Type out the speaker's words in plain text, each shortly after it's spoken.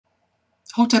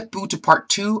Hotepu to part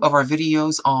 2 of our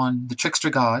videos on the trickster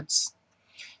gods,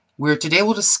 where today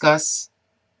we'll discuss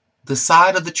the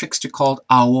side of the trickster called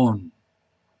Awon,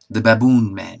 the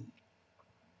baboon man.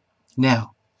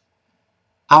 Now,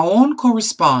 Awon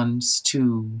corresponds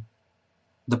to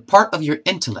the part of your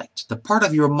intellect, the part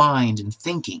of your mind and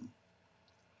thinking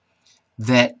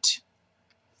that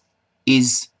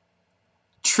is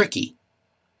tricky.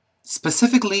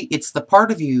 Specifically, it's the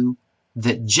part of you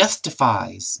that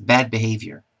justifies bad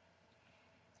behavior.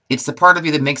 It's the part of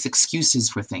you that makes excuses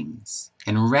for things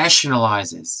and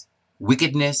rationalizes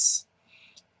wickedness,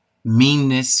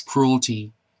 meanness,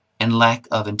 cruelty, and lack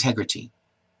of integrity.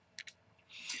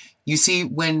 You see,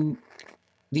 when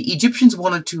the Egyptians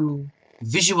wanted to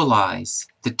visualize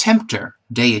the tempter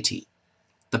deity,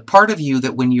 the part of you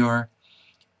that when you're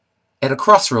at a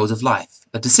crossroads of life,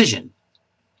 a decision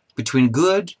between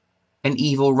good and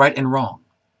evil, right and wrong,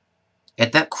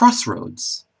 at that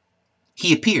crossroads,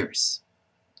 he appears.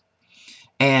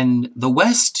 And the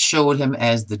West showed him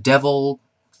as the devil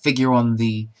figure on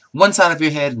the one side of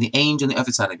your head and the angel on the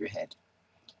other side of your head.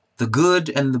 The good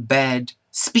and the bad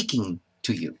speaking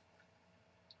to you.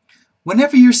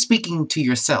 Whenever you're speaking to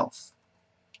yourself,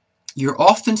 you're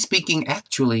often speaking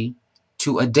actually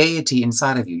to a deity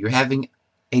inside of you. You're having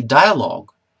a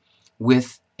dialogue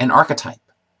with an archetype.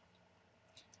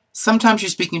 Sometimes you're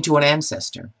speaking to an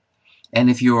ancestor. And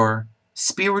if you're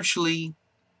spiritually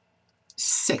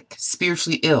sick,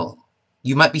 spiritually ill,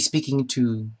 you might be speaking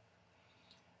to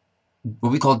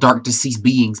what we call dark deceased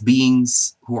beings,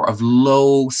 beings who are of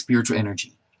low spiritual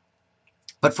energy.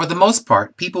 But for the most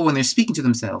part, people, when they're speaking to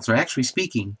themselves, are actually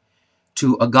speaking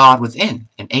to a God within,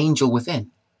 an angel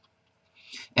within.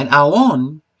 And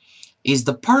Awon is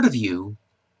the part of you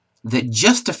that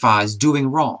justifies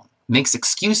doing wrong, makes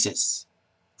excuses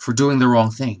for doing the wrong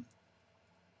thing.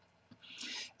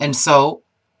 And so,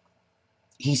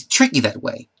 he's tricky that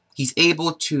way. He's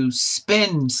able to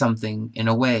spin something in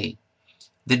a way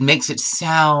that makes it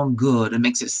sound good and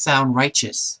makes it sound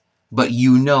righteous, but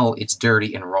you know it's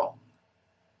dirty and wrong.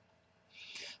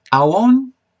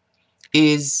 Awon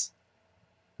is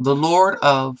the Lord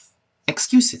of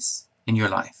excuses in your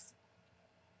life.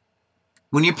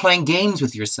 When you're playing games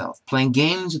with yourself, playing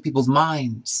games with people's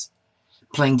minds,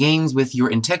 playing games with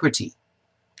your integrity,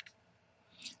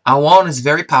 Awon is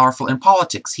very powerful in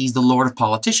politics. He's the Lord of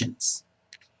politicians.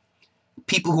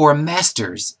 People who are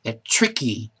masters at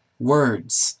tricky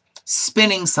words,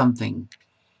 spinning something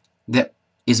that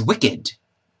is wicked,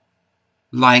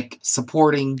 like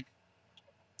supporting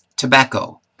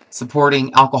tobacco,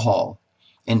 supporting alcohol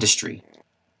industry,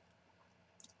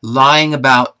 lying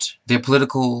about their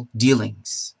political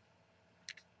dealings,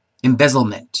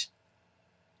 embezzlement,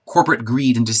 corporate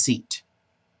greed and deceit,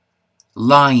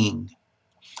 lying.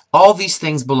 All these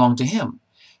things belong to him,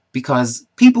 because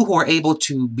people who are able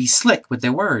to be slick with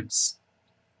their words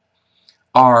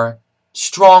are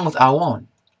strong with Awon.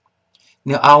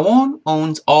 Now, Awon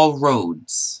owns all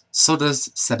roads. So does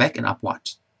Sebek and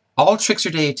Apwat. All trickster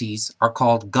deities are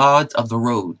called gods of the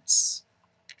roads.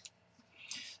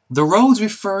 The roads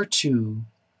refer to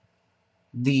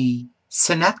the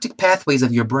synaptic pathways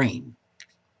of your brain.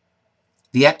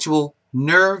 The actual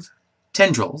nerve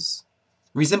tendrils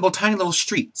resemble tiny little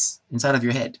streets inside of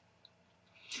your head.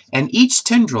 And each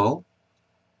tendril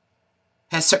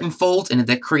has certain folds in it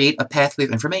that create a pathway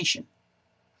of information.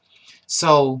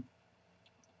 So,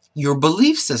 your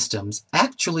belief systems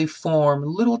actually form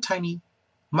little tiny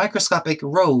microscopic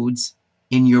roads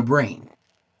in your brain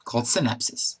called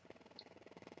synapses.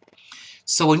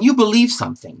 So when you believe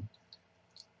something,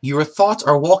 your thoughts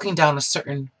are walking down a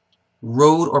certain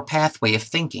road or pathway of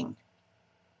thinking.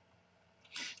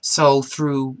 So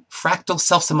through fractal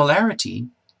self-similarity,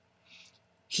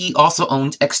 he also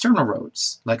owns external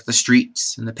roads, like the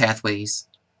streets and the pathways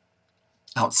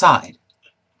outside.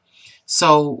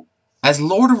 So, as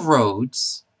Lord of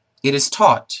Roads, it is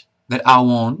taught that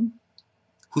Awon,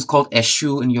 who's called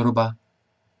Eshu in Yoruba,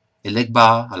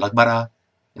 Elegba, Alagbara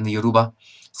in the Yoruba,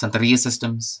 Santeria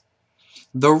systems,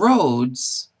 the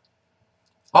roads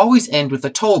always end with a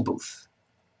toll booth,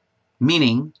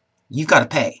 meaning you've got to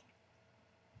pay.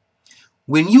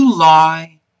 When you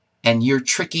lie and you're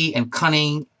tricky and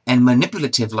cunning and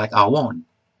manipulative like Awon,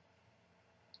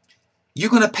 you're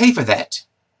going to pay for that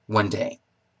one day.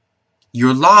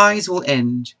 Your lies will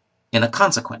end in a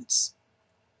consequence.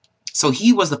 So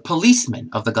he was the policeman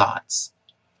of the gods.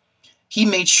 He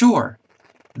made sure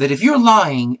that if you're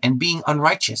lying and being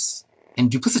unrighteous and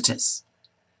duplicitous,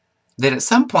 that at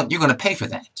some point you're going to pay for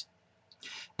that.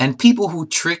 And people who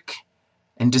trick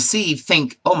and deceive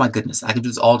think, oh my goodness, I can do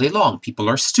this all day long. People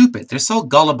are stupid. They're so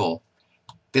gullible.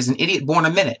 There's an idiot born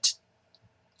a minute.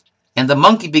 And the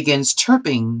monkey begins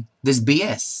chirping this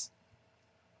BS.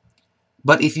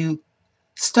 But if you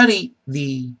study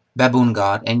the baboon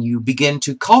god and you begin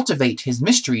to cultivate his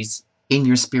mysteries in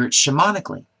your spirit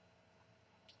shamanically,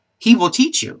 he will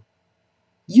teach you.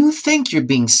 You think you're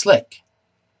being slick.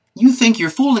 You think you're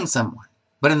fooling someone.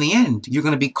 But in the end, you're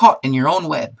going to be caught in your own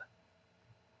web.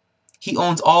 He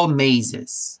owns all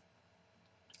mazes.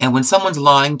 And when someone's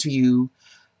lying to you,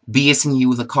 BSing you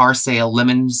with a car sale,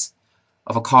 lemons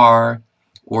of a car,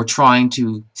 or trying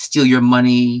to steal your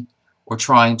money, or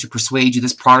trying to persuade you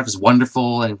this product is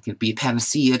wonderful and can be a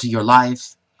panacea to your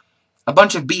life, a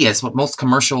bunch of BS, what most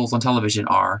commercials on television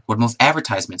are, what most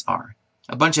advertisements are,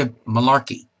 a bunch of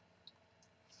malarkey.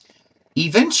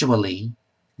 Eventually,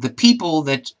 the people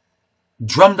that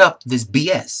drummed up this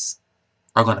BS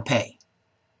are going to pay.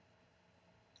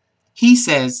 He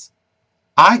says,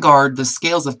 I guard the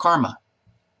scales of karma.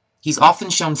 He's often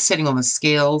shown sitting on the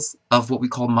scales of what we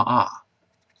call ma'ah,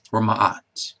 or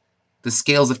ma'at, the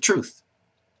scales of truth.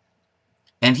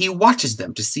 And he watches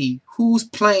them to see who's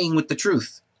playing with the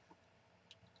truth.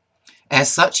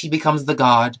 As such, he becomes the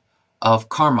god of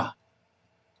karma.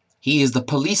 He is the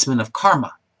policeman of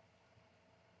karma.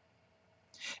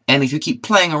 And if you keep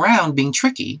playing around being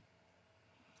tricky,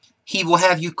 he will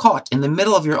have you caught in the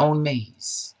middle of your own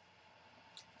maze.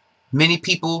 Many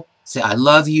people say, I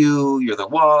love you, you're the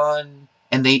one.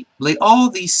 And they lay all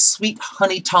these sweet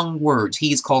honey-tongued words.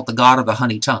 He is called the god of the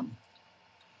honey tongue,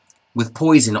 with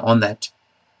poison on that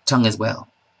tongue as well,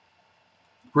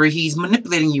 where he's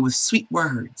manipulating you with sweet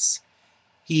words.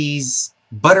 He's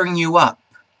buttering you up.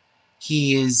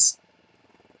 He is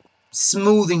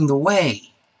smoothing the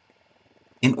way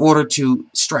in order to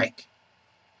strike,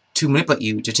 to manipulate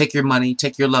you, to take your money,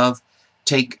 take your love,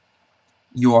 take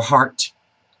your heart,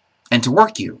 and to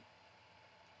work you.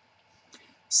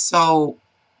 So,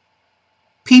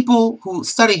 people who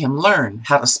study him learn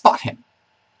how to spot him.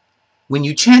 When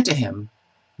you chant to him,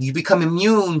 you become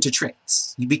immune to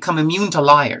tricks. You become immune to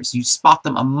liars. You spot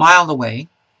them a mile away.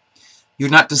 You're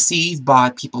not deceived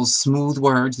by people's smooth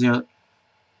words, their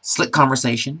slick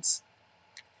conversations.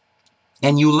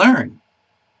 And you learn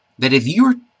that if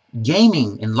you're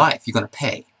gaming in life, you're going to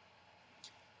pay.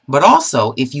 But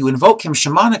also, if you invoke him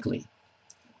shamanically,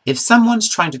 if someone's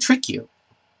trying to trick you,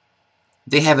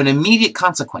 they have an immediate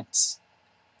consequence.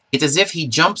 It's as if he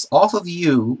jumps off of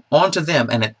you onto them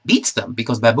and it beats them,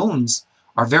 because baboons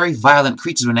are very violent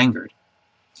creatures when angered.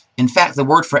 In fact, the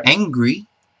word for angry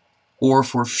or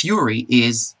for fury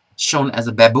is shown as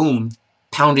a baboon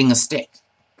pounding a stick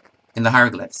in the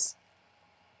hieroglyphs.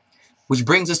 Which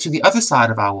brings us to the other side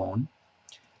of our own.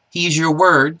 He is your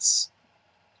words,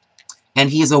 and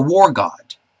he is a war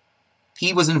god.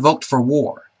 He was invoked for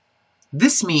war.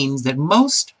 This means that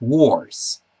most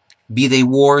wars, be they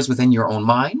wars within your own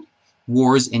mind,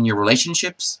 wars in your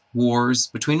relationships, wars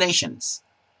between nations,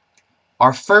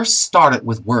 are first started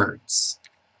with words.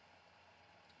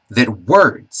 That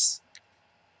words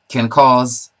can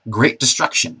cause great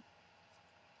destruction.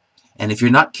 And if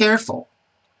you're not careful,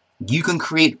 you can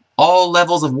create all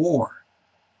levels of war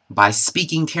by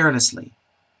speaking carelessly,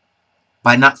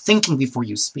 by not thinking before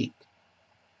you speak.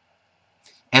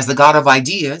 As the god of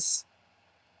ideas,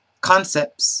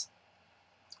 concepts,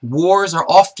 wars are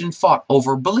often fought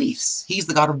over beliefs. He's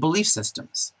the god of belief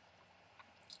systems.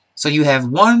 So you have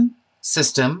one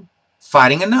system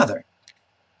fighting another.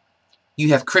 You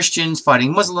have Christians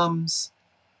fighting Muslims.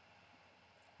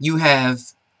 You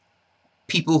have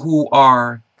people who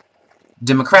are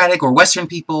democratic or Western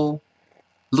people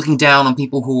looking down on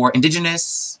people who are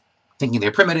indigenous, thinking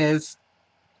they're primitive.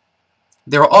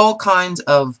 There are all kinds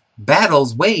of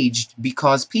battles waged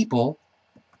because people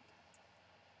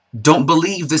don't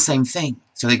believe the same thing,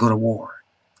 so they go to war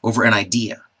over an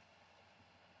idea.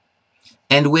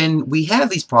 And when we have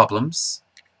these problems,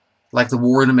 like the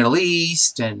war in the Middle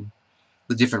East and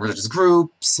the different religious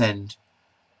groups and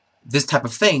this type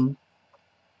of thing,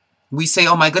 we say,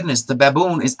 oh my goodness, the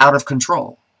baboon is out of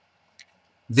control.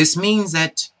 This means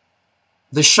that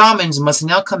the shamans must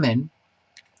now come in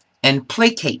and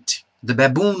placate the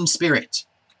baboon spirit.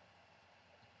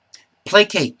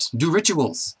 Placate, do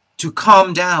rituals to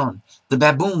calm down the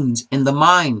baboons in the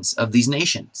minds of these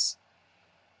nations,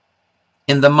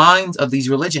 in the minds of these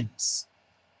religions.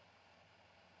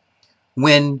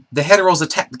 When the heteros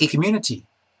attack the gay community,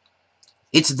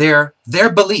 it's their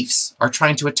beliefs are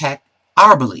trying to attack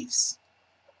our beliefs.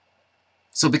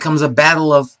 So it becomes a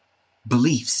battle of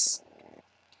beliefs.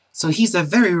 So he's a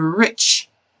very rich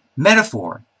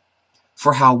metaphor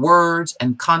for how words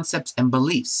and concepts and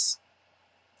beliefs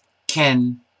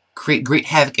can create great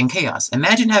havoc and chaos.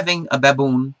 Imagine having a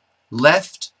baboon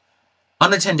left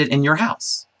unattended in your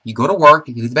house. You go to work,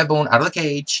 you leave the baboon out of the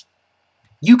cage,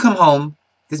 you come home,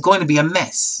 there's going to be a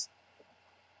mess.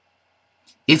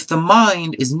 If the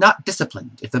mind is not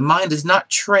disciplined, if the mind is not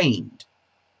trained,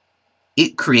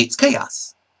 it creates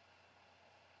chaos.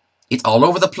 It's all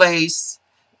over the place,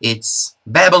 it's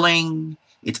babbling,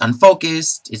 it's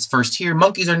unfocused, it's first here.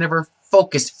 Monkeys are never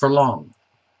focused for long.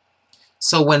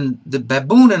 So when the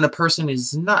baboon in a person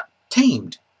is not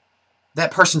tamed,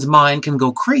 that person's mind can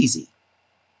go crazy.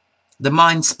 The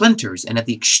mind splinters, and at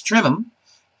the extremum,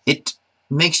 it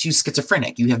makes you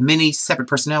schizophrenic. You have many separate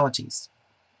personalities.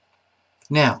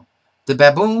 Now, the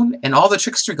baboon and all the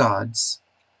trickster gods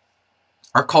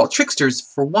are called tricksters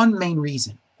for one main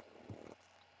reason.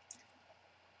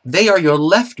 They are your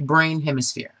left brain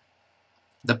hemisphere,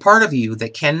 the part of you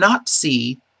that cannot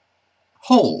see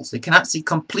wholes. They cannot see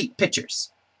complete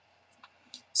pictures.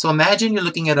 So imagine you're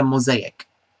looking at a mosaic,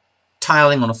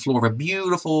 tiling on the floor of a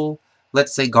beautiful,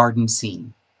 let's say, garden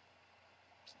scene.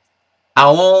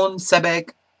 Aon, Sebek,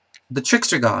 the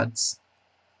trickster gods,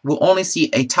 will only see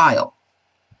a tile,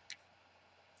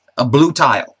 a blue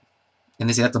tile. And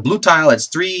they say that's a blue tile, it's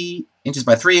 3 inches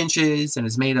by 3 inches, and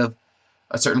is made of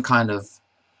a certain kind of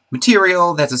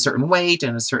material that's a certain weight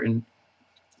and a certain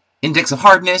index of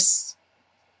hardness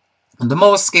on the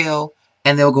Mohs scale,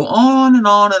 and they'll go on and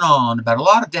on and on about a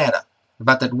lot of data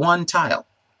about that one tile.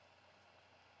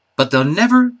 But they'll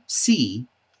never see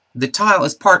the tile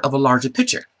as part of a larger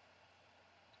picture.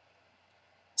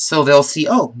 So they'll see,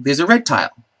 oh, there's a red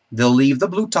tile. They'll leave the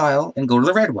blue tile and go to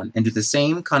the red one and do the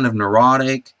same kind of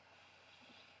neurotic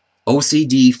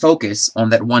OCD focus on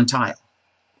that one tile.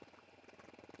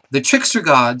 The trickster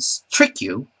gods trick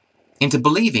you into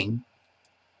believing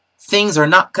things are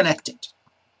not connected,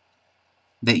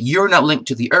 that you're not linked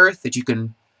to the earth, that you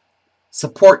can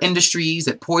support industries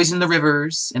that poison the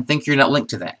rivers and think you're not linked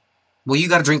to that. Well, you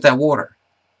got to drink that water.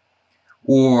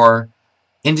 Or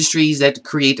industries that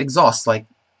create exhaust like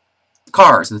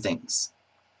cars and things.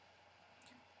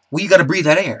 Well, you got to breathe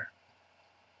that air.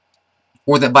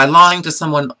 Or that by lying to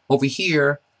someone over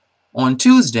here on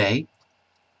Tuesday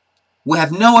will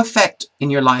have no effect in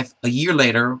your life a year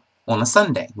later on a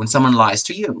Sunday when someone lies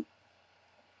to you.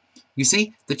 You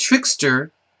see, the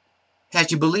trickster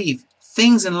has you believe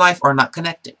things in life are not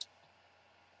connected.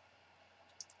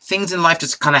 Things in life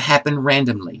just kind of happen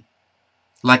randomly,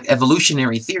 like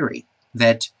evolutionary theory,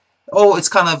 that, oh, it's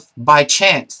kind of by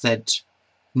chance that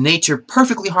nature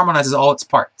perfectly harmonizes all its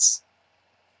parts,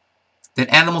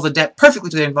 that animals adapt perfectly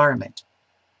to their environment.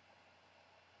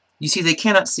 You see, they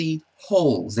cannot see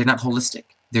wholes. They're not holistic.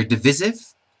 They're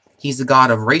divisive. He's the god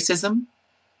of racism,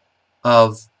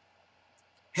 of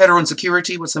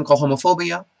heteroinsecurity, what some call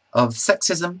homophobia, of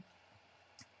sexism,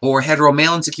 or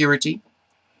hetero-male insecurity.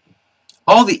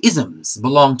 All the isms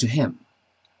belong to him,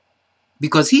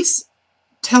 because he's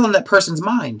telling that person's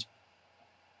mind,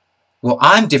 well,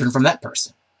 I'm different from that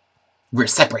person. We're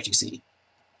separate, you see.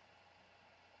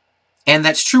 And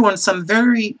that's true on some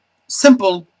very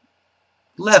simple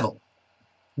level.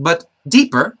 But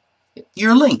deeper,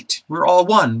 you're linked. We're all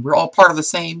one. We're all part of the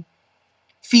same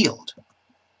field.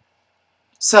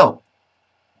 So,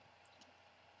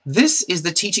 this is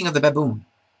the teaching of the baboon.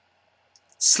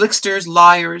 Slicksters,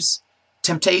 liars,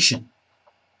 temptation.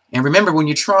 And remember, when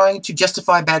you're trying to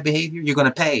justify bad behavior, you're going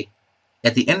to pay.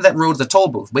 At the end of that road is a toll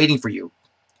booth waiting for you.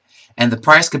 And the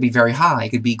price could be very high. It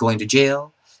could be going to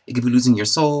jail. It could be losing your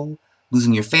soul,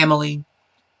 losing your family.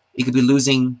 It could be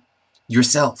losing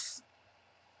yourself.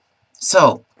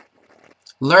 So,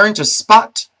 learn to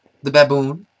spot the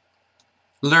baboon.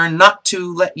 Learn not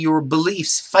to let your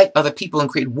beliefs fight other people and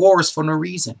create wars for no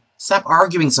reason. Stop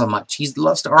arguing so much. He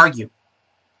loves to argue.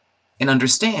 And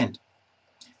understand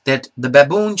that the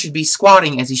baboon should be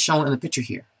squatting as he's shown in the picture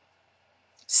here.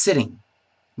 Sitting,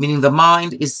 meaning the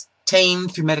mind is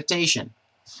tamed through meditation.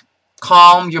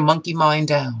 Calm your monkey mind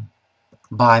down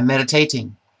by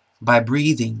meditating, by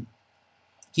breathing.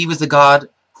 He was the god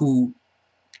who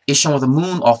is shown with the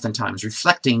moon oftentimes,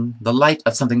 reflecting the light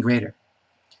of something greater.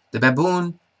 The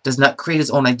baboon does not create his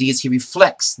own ideas. He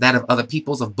reflects that of other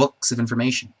people's, of books, of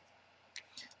information.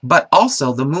 But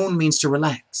also, the moon means to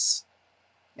relax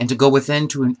and to go within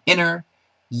to an inner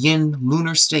yin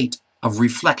lunar state of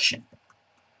reflection.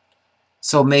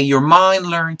 So may your mind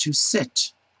learn to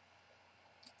sit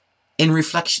in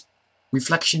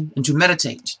reflection and to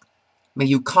meditate. May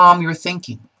you calm your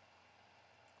thinking.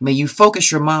 May you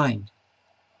focus your mind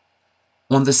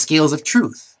on the scales of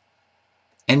truth.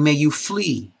 And may you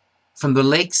flee from the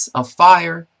lakes of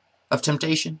fire of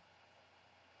temptation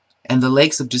and the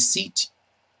lakes of deceit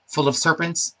full of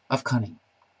serpents of cunning.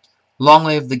 Long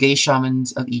live the gay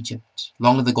shamans of Egypt.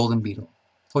 Long live the golden beetle.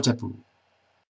 Hotepu.